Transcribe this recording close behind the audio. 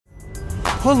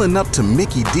Pulling up to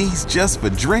Mickey D's just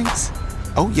for drinks?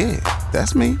 Oh yeah,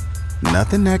 that's me.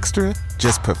 Nothing extra,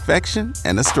 just perfection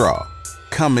and a straw.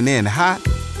 Coming in hot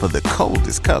for the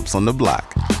coldest cups on the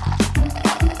block.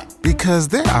 Because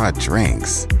there are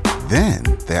drinks. Then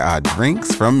there are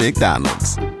drinks from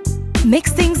McDonald's.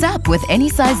 Mix things up with any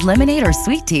size lemonade or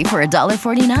sweet tea for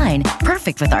 $1.49.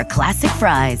 Perfect with our classic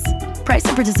fries. Price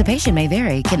and participation may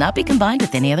vary. Cannot be combined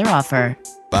with any other offer.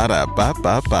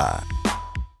 Ba-da-ba-ba-ba.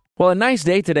 Well, a nice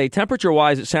day today.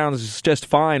 Temperature-wise, it sounds just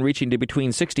fine, reaching to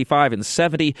between 65 and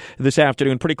 70 this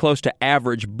afternoon, pretty close to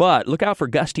average. But look out for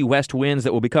gusty west winds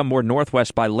that will become more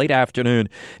northwest by late afternoon.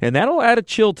 And that'll add a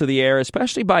chill to the air,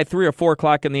 especially by 3 or 4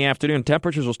 o'clock in the afternoon.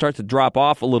 Temperatures will start to drop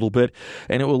off a little bit,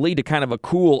 and it will lead to kind of a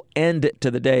cool end to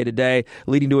the day today,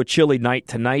 leading to a chilly night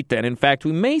tonight then. In fact,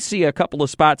 we may see a couple of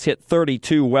spots hit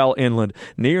 32 well inland,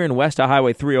 near and west of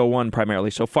Highway 301 primarily.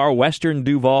 So far western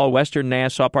Duval, western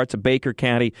Nassau, parts of Baker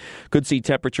County, could see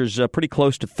temperatures pretty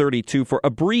close to 32 for a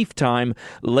brief time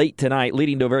late tonight,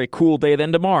 leading to a very cool day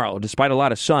then tomorrow. Despite a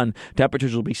lot of sun,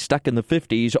 temperatures will be stuck in the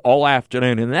 50s all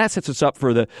afternoon, and that sets us up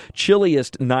for the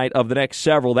chilliest night of the next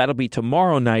several. That'll be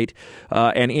tomorrow night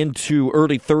and into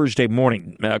early Thursday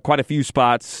morning. Quite a few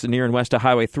spots near and west of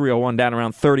Highway 301 down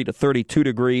around 30 to 32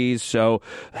 degrees. So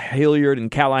Hilliard and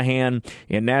Callahan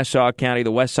in Nassau County,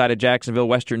 the west side of Jacksonville,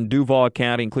 western Duval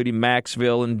County, including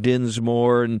Maxville and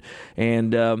Dinsmore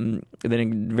and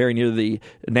then very near the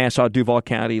Nassau-Duval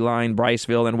County line,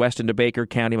 Bryceville, and west into Baker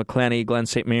County, McClenny, Glen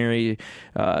St. Mary,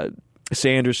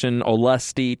 Sanderson,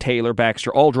 Olustee, Taylor,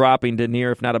 Baxter, all dropping to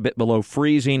near, if not a bit below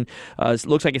freezing. It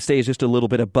looks like it stays just a little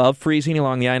bit above freezing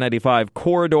along the I-95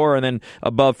 corridor, and then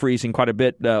above freezing quite a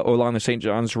bit along the St.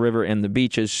 Johns River and the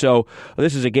beaches. So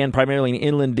this is, again, primarily an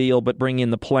inland deal, but bring in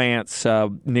the plants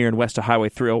near and west of Highway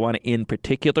 301 in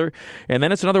particular. And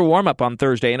then it's another warm-up on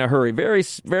Thursday in a hurry. Very,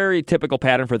 very typical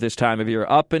pattern for this time of year.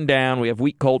 Up and down. We have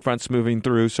weak cold fronts moving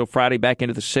through, so Friday back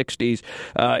into the 60s.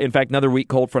 In fact, another weak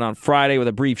cold front on Friday with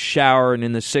a brief shower and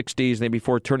in the 60s, then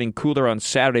before turning cooler on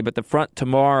Saturday. But the front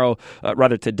tomorrow,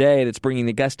 today, that's bringing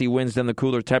the gusty winds and the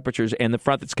cooler temperatures, and the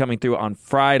front that's coming through on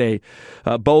Friday,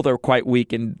 both are quite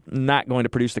weak and not going to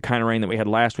produce the kind of rain that we had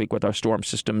last week with our storm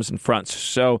systems and fronts.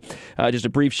 So just a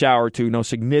brief shower or two, no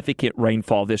significant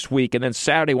rainfall this week. And then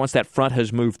Saturday, once that front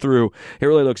has moved through, it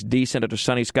really looks decent under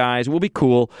sunny skies. It will be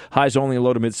cool. Highs only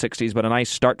low to mid-60s, but a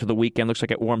nice start to the weekend. Looks like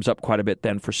it warms up quite a bit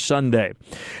then for Sunday.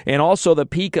 And also the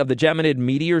peak of the GIMINID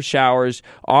meteor showers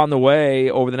on the way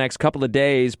over the next couple of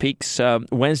days. Peaks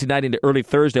Wednesday night into early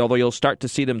Thursday, although you'll start to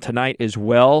see them tonight as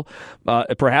well.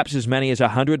 Perhaps as many as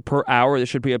 100 per hour. This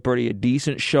should be a pretty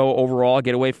decent show overall.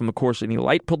 Get away from, of course, any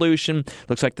light pollution.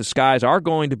 Looks like the skies are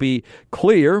going to be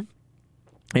clear,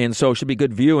 and so it should be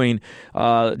good viewing.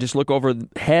 Just look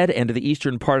overhead and to the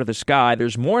eastern part of the sky.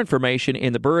 There's more information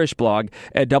in the BURESH blog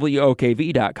at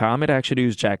WOKV.com at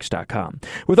ActionNewsJax.com.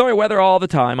 With our weather all the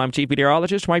time, I'm Chief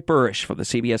Meteorologist Mike Burish for the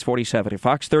CBS 47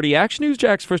 Fox 30 Action News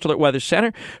Jax First Alert Weather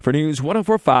Center for News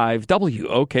 104.5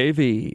 WOKV.